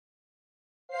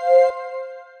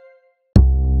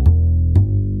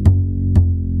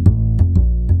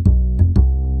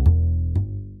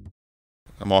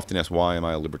I'm often asked, why am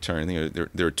I a libertarian? I think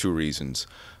there are two reasons.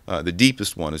 The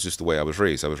deepest one is just the way I was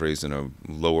raised. I was raised in a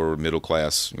lower middle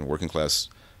class, working class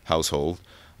household.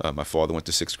 My father went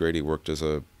to sixth grade. He worked as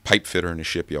a pipe fitter in a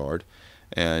shipyard.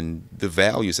 And the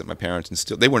values that my parents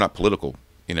instilled, they were not political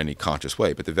in any conscious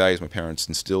way, but the values my parents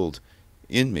instilled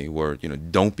in me were,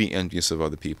 don't be envious of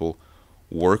other people,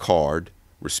 work hard,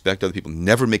 respect other people,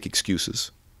 never make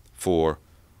excuses for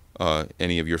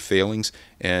any of your failings,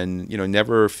 and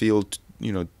never feel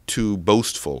too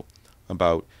boastful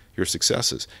about your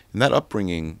successes. And that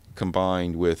upbringing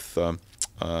combined with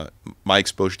my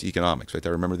exposure to economics, right? I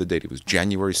remember the date. It was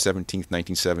January 17th,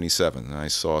 1977, and I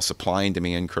saw supply and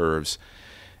demand curves,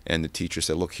 and the teacher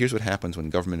said, look, here's what happens when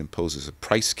government imposes a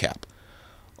price cap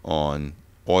on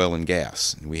oil and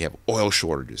gas, and we have oil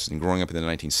shortages. And growing up in the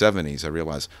 1970s, I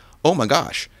realized, oh my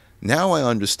gosh, now I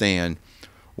understand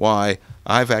why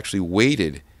I've actually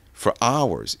waited for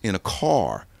hours in a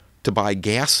car to buy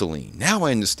gasoline. Now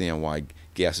I understand why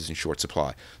gas is in short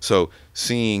supply. So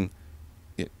seeing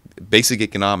basic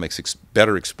economics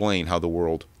better explain how the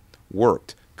world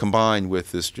worked, combined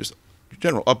with this just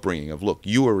general upbringing of, look,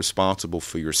 you are responsible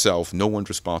for yourself, no one's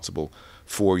responsible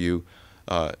for you,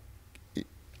 I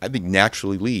think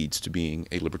naturally leads to being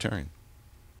a libertarian.